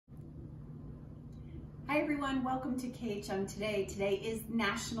Hi everyone, welcome to KHM Today. Today is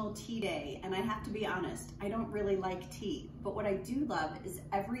National Tea Day, and I have to be honest, I don't really like tea, but what I do love is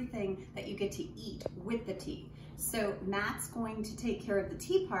everything that you get to eat with the tea. So Matt's going to take care of the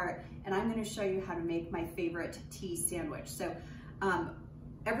tea part, and I'm going to show you how to make my favorite tea sandwich. So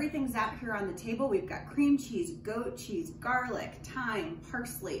everything's out here on the table. We've got cream cheese, goat cheese, garlic, thyme,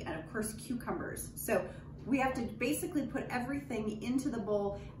 parsley, and of course cucumbers. So we have to basically put everything into the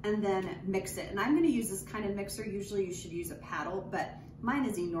bowl and then mix it. And I'm gonna use this kind of mixer. Usually you should use a paddle, but mine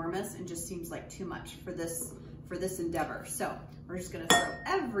is enormous and just seems like too much for this endeavor. So we're just gonna throw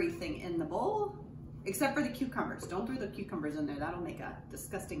everything in the bowl, except for the cucumbers. Don't throw the cucumbers in there. That'll make a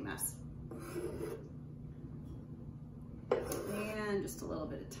disgusting mess. And just a little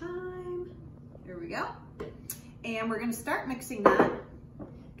bit of thyme. There we go. And we're gonna start mixing that. You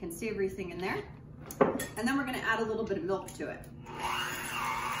can see everything in there. And then we're gonna add a little bit of milk to it.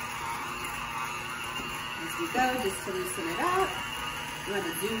 As we go, just to loosen it out. You want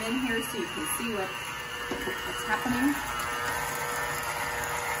to zoom in here so you can see what's happening.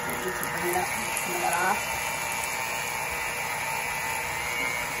 I need to bring it up and get some of that off.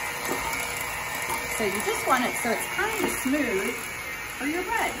 So you just want it so it's kind of smooth for your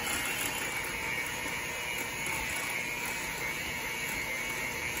bread.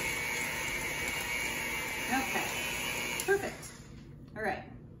 Okay, perfect. All right.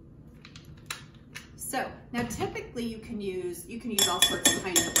 So now typically you can use all sorts of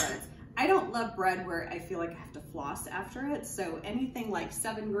kinds of breads. I don't love bread where I feel like I have to floss after it. So anything like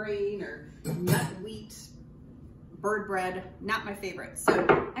 7 grain or nut wheat, bird bread, not my favorite. So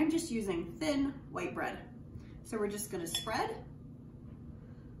I'm just using thin white bread. So we're just gonna spread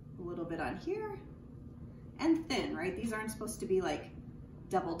a little bit on here and thin, right? These aren't supposed to be like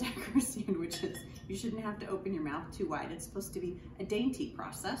double-decker sandwiches. You shouldn't have to open your mouth too wide. It's supposed to be a dainty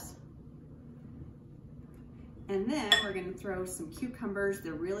process. And then we're gonna throw some cucumbers.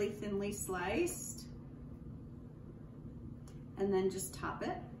 They're really thinly sliced. And then just top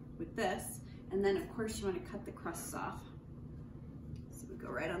it with this. And then of course you wanna cut the crusts off. So we go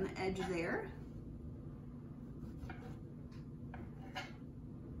right on the edge there. Got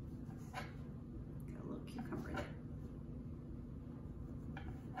a little cucumber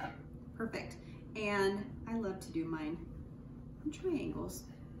there. Perfect. And I love to do mine in triangles.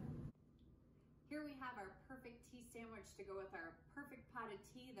 Here we have our perfect tea sandwich to go with our perfect pot of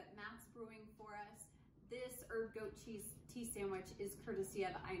tea that Matt's brewing for us. This herb goat cheese tea sandwich is courtesy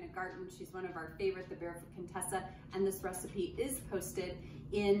of Ina Garten. She's one of our favorite, the Barefoot Contessa, and this recipe is posted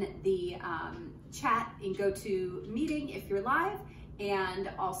in the chat in GoToMeeting if you're live, and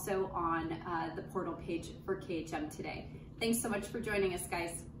also on the portal page for KHM Today. Thanks so much for joining us,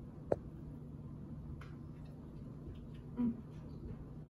 guys.